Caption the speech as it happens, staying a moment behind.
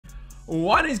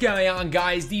What is going on,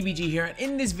 guys? DBG here, and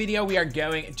in this video we are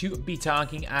going to be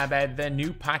talking about the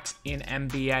new packs in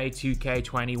NBA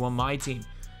 2K21 MyTEAM.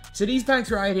 So these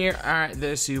packs right here are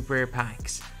the super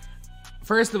packs.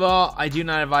 First of all, I do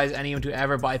not advise anyone to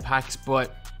ever buy packs,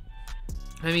 but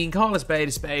I mean, call a spade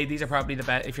a spade. These are probably the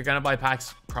best. If you're gonna buy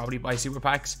packs, probably buy super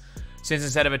packs, since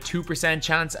instead of a 2%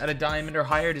 chance at a diamond or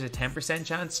higher, there's a 10%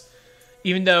 chance.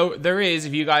 Even though there is,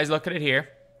 if you guys look at it here,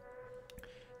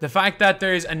 the fact that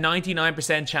there's a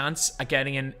 99% chance at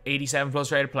getting an 87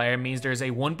 plus rated player means there's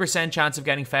a 1% chance of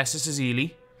getting Festus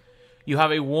Ezeli. You have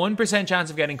a 1%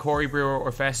 chance of getting Corey Brewer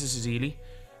or Festus Ezeli.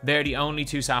 They're the only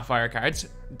two Sapphire cards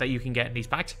that you can get in these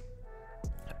packs.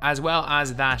 As well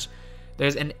as that,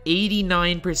 there's an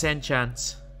 89%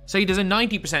 chance. So there's a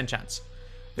 90% chance.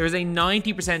 There's a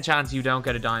 90% chance you don't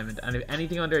get a diamond. And if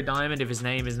anything under a diamond, if his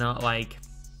name is not like...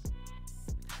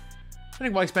 I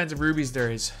think what expensive rubies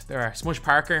there is. There are. Smush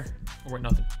Parker, worth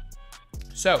nothing.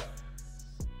 So,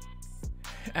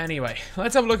 anyway,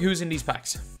 let's have a look who's in these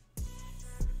packs.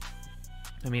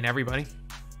 I mean, everybody.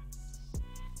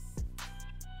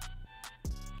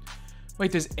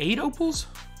 Wait, there's 8 opals?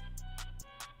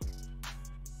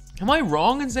 Am I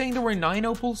wrong in saying there were 9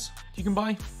 opals you can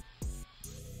buy?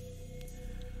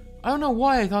 I don't know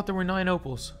why I thought there were 9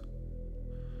 opals.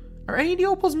 Are any of the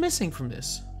opals missing from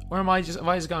this? Or have I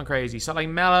just gone crazy? So like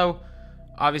Mello,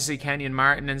 obviously Kenyon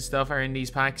Martin and stuff are in these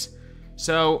packs.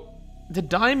 So the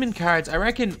diamond cards, I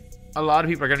reckon a lot of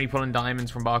people are going to be pulling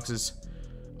diamonds from boxes.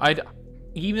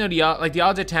 Even though the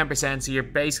odds are 10%, so you're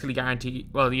basically guaranteed,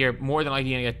 well, you're more than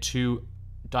likely going to get 2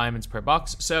 diamonds per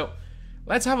box. So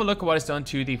let's have a look at what it's done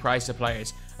to the price of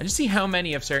players and just see how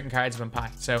many of certain cards have been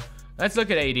packed. So let's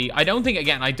look at AD. I don't think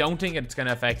it's going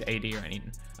to affect AD or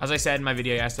anything. As I said in my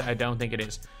video yesterday, I don't think it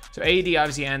is. So AD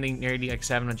obviously ending nearly like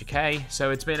 700k.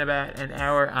 So it's been about an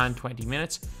hour and 20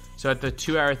 minutes. So at the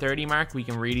 2 hour 30 mark, we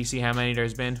can really see how many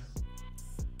there's been.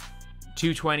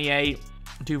 228,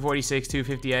 246,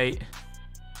 258.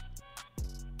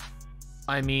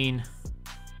 I mean,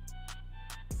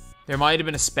 there might have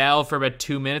been a spell for about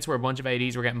 2 minutes where a bunch of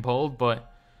ADs were getting pulled,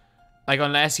 but like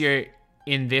unless you're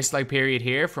in this like period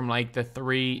here from like the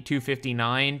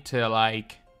 259 to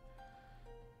like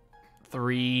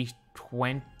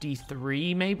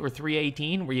 323 maybe, or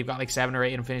 318, where you've got like 7 or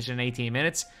 8 and finished in 18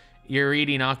 minutes, you're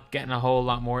really not getting a whole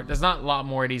lot more. There's not a lot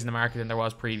more of these in the market than there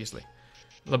was previously.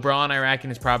 LeBron, I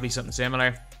reckon, is probably something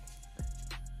similar.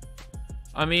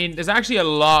 I mean, there's actually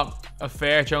a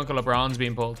fair chunk of LeBrons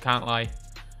being pulled, can't lie.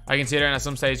 I consider at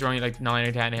some stage there are only like 9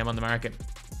 or 10 of him on the market.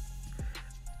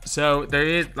 So there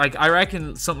is, like, I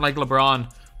reckon something like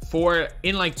LeBron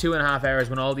in like 2.5 hours,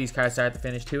 when all these cards start to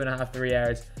finish, 2.5, 3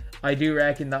 hours, I do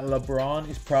reckon that LeBron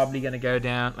is probably going to go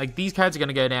down. Like, these cards are going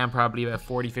to go down probably about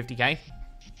 40, 50k.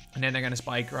 And then they're going to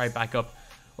spike right back up.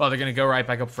 Well, they're going to go right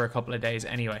back up for a couple of days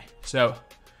anyway. So,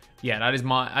 yeah,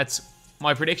 that's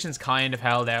my predictions kind of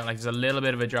held out. Like, there's a little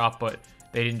bit of a drop, but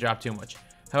they didn't drop too much.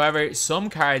 However, some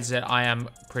cards that I am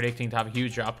predicting to have a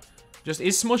huge drop just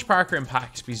is Smush Parker in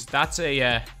packs, because that's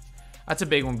a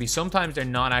big one, because sometimes they're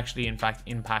not actually in fact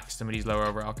in packs, some of these lower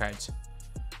overall cards.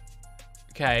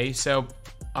 Okay, so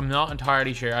I'm not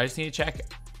entirely sure. I just need to check,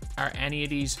 are any of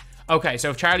these... Okay, so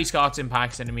if Charlie Scott's in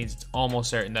packs, then it means it's almost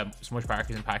certain that Smush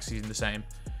Parker's in packs. He's in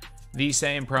the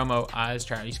same promo as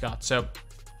Charlie Scott. So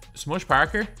Smush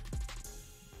Parker,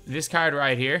 this card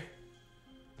right here,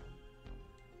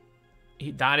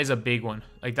 that is a big one.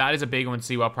 Like, that is a big one to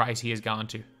see what price he has gone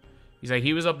to.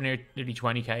 He was up nearly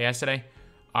 20k yesterday.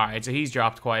 Alright, so he's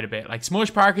dropped quite a bit. Like,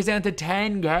 Smush Parker's down to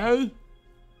 10k.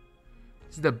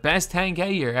 This is the best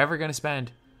 10k you're ever going to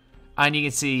spend. And you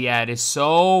can see, yeah, there's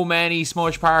so many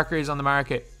Smush Parkers on the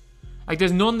market. Like,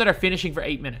 there's none that are finishing for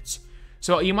 8 minutes.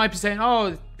 So you might be saying,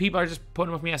 oh, people are just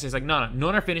putting them with me yesterday. It's like, no,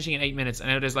 none are finishing in 8 minutes. And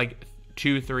now there's like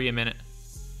 2, 3 a minute.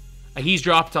 Like, he's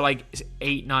dropped to like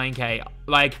 8, 9k.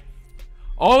 Like,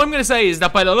 all I'm going to say is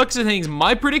that by the looks of things,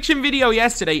 my prediction video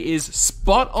yesterday is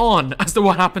spot on as to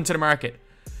what happened to the market.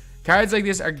 Cards like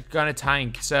this are going to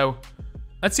tank. So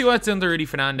let's see what's done to Rudy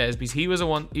Fernandez, because he was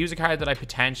a card that I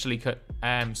potentially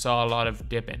saw a lot of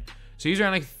dip in. So he's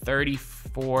around like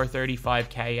 34,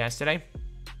 35k yesterday.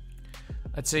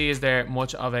 Let's see, is there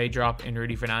much of a drop in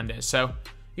Rudy Fernandez? So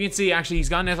you can see actually he's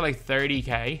gone down to like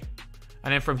 30k.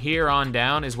 And then from here on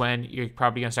down is when you're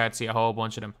probably going to start to see a whole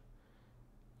bunch of them.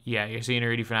 Yeah, you're seeing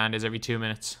Rudy Fernandez every 2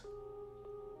 minutes.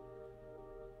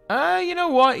 You know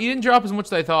what? He didn't drop as much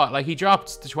as I thought. Like, he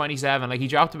dropped to 27. Like, he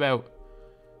dropped about,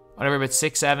 whatever, about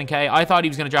 6, 7k. I thought he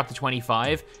was going to drop to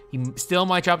 25. He still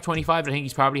might drop 25, but I think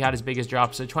he's probably had his biggest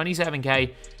drop. So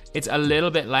 27k, it's a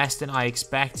little bit less than I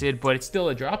expected, but it's still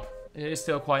a drop. It is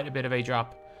still quite a bit of a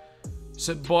drop.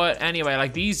 So, but anyway,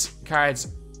 like these cards,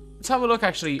 let's have a look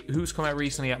actually who's come out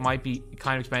recently that might be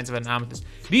kind of expensive at an Amethyst.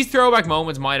 These throwback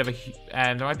moments might have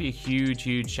there might be a huge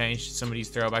change to some of these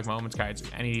throwback moments cards.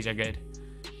 Any of these are good.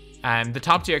 The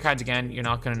top tier cards, again, you're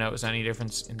not going to notice any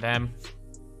difference in them.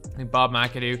 I think Bob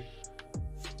McAdoo.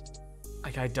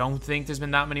 Like, I don't think there's been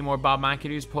that many more Bob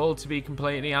McAdoo's pulled, to be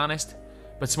completely honest.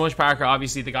 But Smush Parker,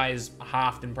 obviously, the guy is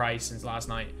halved in price since last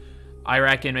night. I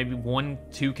reckon maybe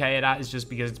 2K of that is just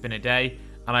because it's been a day.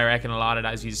 And I reckon a lot of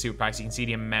that is used super packs. You can see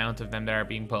the amount of them that are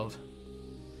being pulled.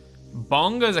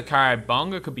 Bonga's a card.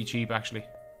 Bonga could be cheap, actually.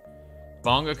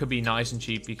 Bonga could be nice and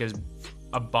cheap because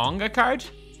a Bonga card?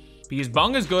 Because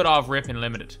Bonga's good off rip in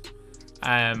limited.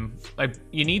 Like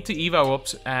you need to evo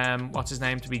up what's his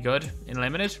name to be good in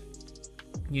limited.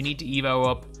 You need to evo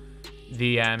up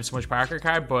the Smush Parker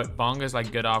card, but Bonga's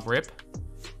like good off rip.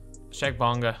 Let's check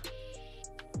Bonga.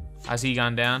 Has he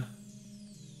gone down?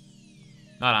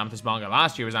 Not Amethyst Bonga.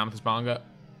 Last year was Amethyst Bonga.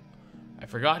 I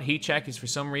forgot heat check is for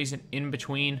some reason in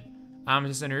between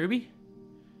Amethyst and Ruby.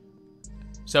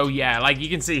 So yeah, like you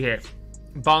can see here,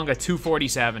 Bonga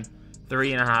 247,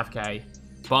 3.5k.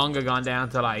 Bonga gone down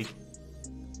to like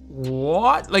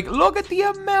what? Like look at the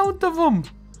amount of them.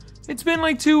 It's been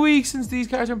like 2 weeks since these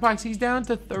cards were in packs. He's down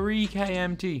to 3k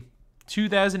MT,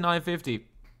 2,950.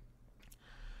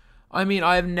 I mean,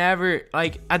 I've never,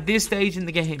 like at this stage in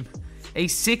the game, a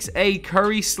 6A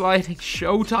Curry sliding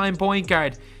Showtime point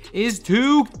card is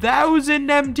 2,000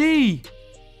 MT.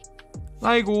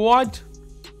 Like what?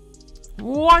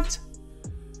 What?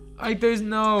 Like there is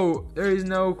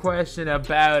no question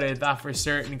about it that for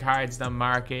certain cards the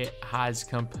market has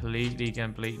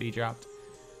completely dropped.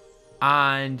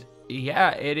 And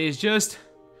yeah, it is just,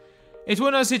 it's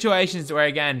one of those situations where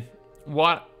again,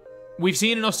 what we've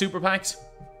seen enough super packs.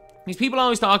 These people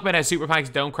always talk about how super packs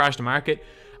don't crash the market.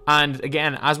 And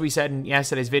again, as we said in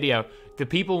yesterday's video, the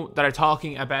people that are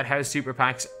talking about how super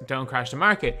packs don't crash the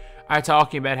market are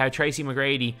talking about how Tracy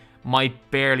McGrady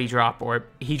might barely drop, or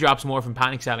he drops more from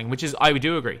panic selling, which is, I would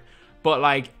do agree. But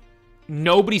like,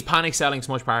 nobody's panic selling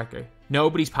Smush Parker.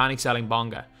 Nobody's panic selling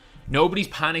Bonga. Nobody's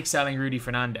panic selling Rudy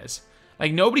Fernandez.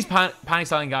 Like, nobody's panic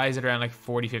selling guys at around like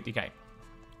 40, 50k.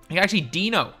 Like, actually,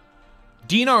 Dino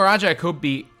Raja could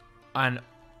be an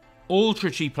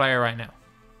ultra cheap player right now.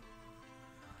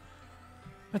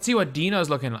 Let's see what Dino's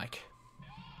looking like.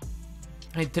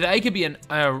 Like, today could be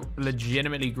a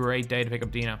legitimately great day to pick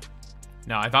up Dino.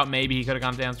 No, I thought maybe he could have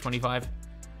gone down to 25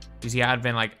 because he had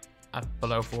been like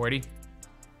below 40.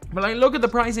 But like, look at the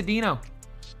price of Dino.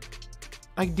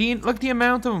 Like, look at the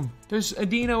amount of them. There's a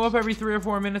Dino up every 3 or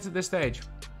 4 minutes at this stage.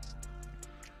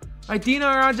 Like, Dino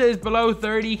Raja is below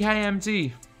 30k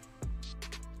MT.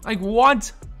 Like,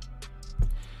 what?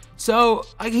 So,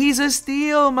 like, he's a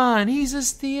steal, man. He's a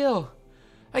steal.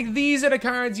 Like, these are the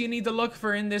cards you need to look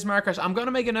for in this market. I'm going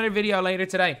to make another video later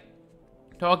today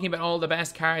talking about all the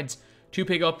best cards to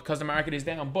pick up because the market is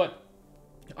down. But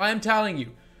I am telling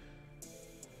you,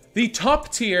 the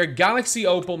top tier Galaxy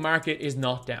Opal market is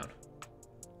not down.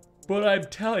 But I'm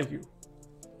telling you,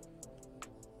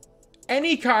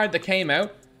 any card that came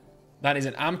out that is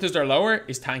an Amethyst or lower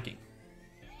is tanking.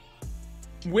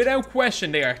 Without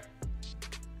question, they are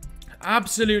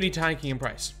absolutely tanking in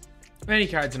price. Any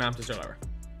cards an Amethyst or lower.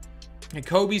 And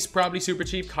Kobe's probably super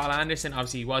cheap. Kyle Anderson,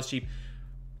 obviously he was cheap.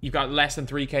 You've got less than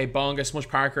 3k. Bonga, Smush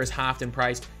Parker is halved in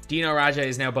price. Dino Raja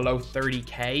is now below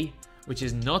 30k, which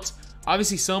is nuts.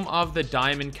 Obviously, some of the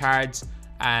diamond cards,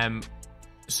 are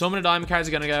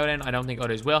going to go in. I don't think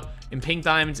others will. In pink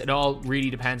diamonds, it all really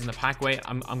depends on the pack weight.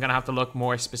 I'm going to have to look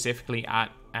more specifically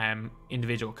at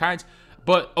individual cards.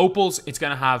 But opals, it's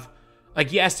going to have,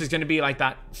 like, yes, there's going to be like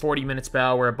that 40-minute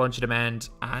spell where a bunch of demand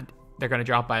and they're going to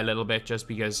drop by a little bit just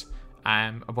because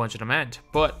a bunch of demand.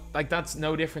 But like, that's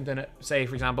no different than, say,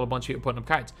 for example, a bunch of people putting up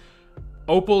cards.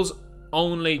 Opals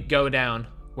only go down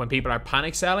when people are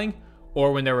panic selling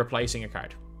or when they're replacing a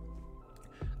card.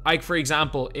 Like, for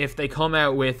example, if they come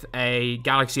out with a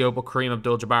Galaxy Opal Kareem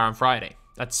Abdul-Jabbar on Friday,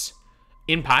 that's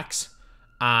in packs,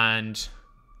 and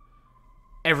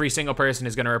every single person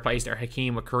is going to replace their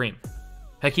Hakeem with Kareem.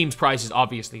 Hakeem's price is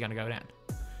obviously going to go down.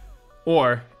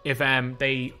 Or if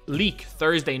they leak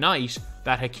Thursday night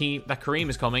that Kareem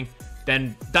is coming,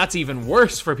 then that's even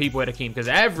worse for people with Hakeem because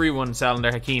everyone's selling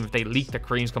their Hakeem if they leak that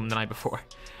Kareem's coming the night before.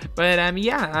 But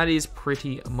yeah, that is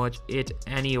pretty much it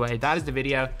anyway. That is the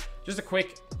video. Just a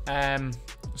quick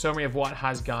summary of what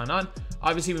has gone on.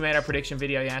 Obviously, we made our prediction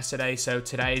video yesterday, so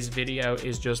today's video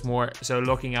is just more so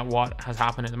looking at what has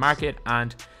happened in the market.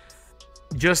 And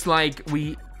just like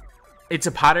it's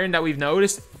a pattern that we've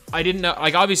noticed. I didn't know,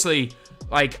 like, obviously,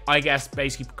 like, I guess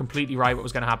basically completely right what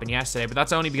was going to happen yesterday, but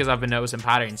that's only because I've been noticing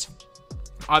patterns.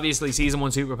 Obviously, Season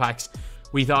 1 Super Packs,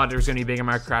 we thought there was going to be a bigger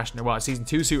market crash than there was. Season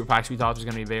 2 Super Packs, we thought there was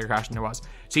going to be a bigger crash than there was.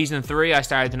 Season 3, I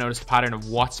started to notice the pattern of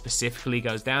what specifically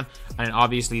goes down, and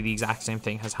obviously the exact same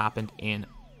thing has happened in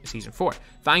Season 4.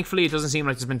 Thankfully, it doesn't seem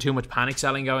like there's been too much panic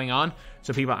selling going on,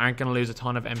 so people aren't going to lose a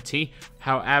ton of MT.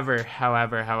 However,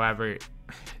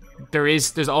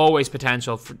 there's always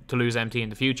potential to lose MT in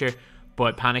the future,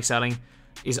 but panic selling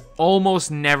is almost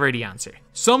never the answer.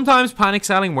 Sometimes panic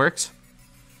selling works,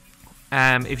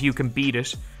 if you can beat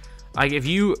it. Like, if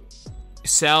you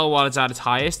sell while it's at its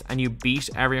highest and you beat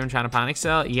everyone trying to panic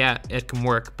sell, yeah, it can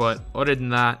work. But other than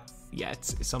that, yeah,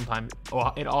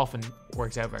 it often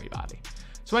works out very badly.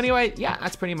 So anyway, yeah,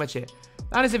 that's pretty much it.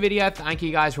 That is the video. Thank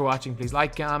you guys for watching. Please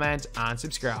like, comment, and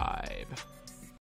subscribe.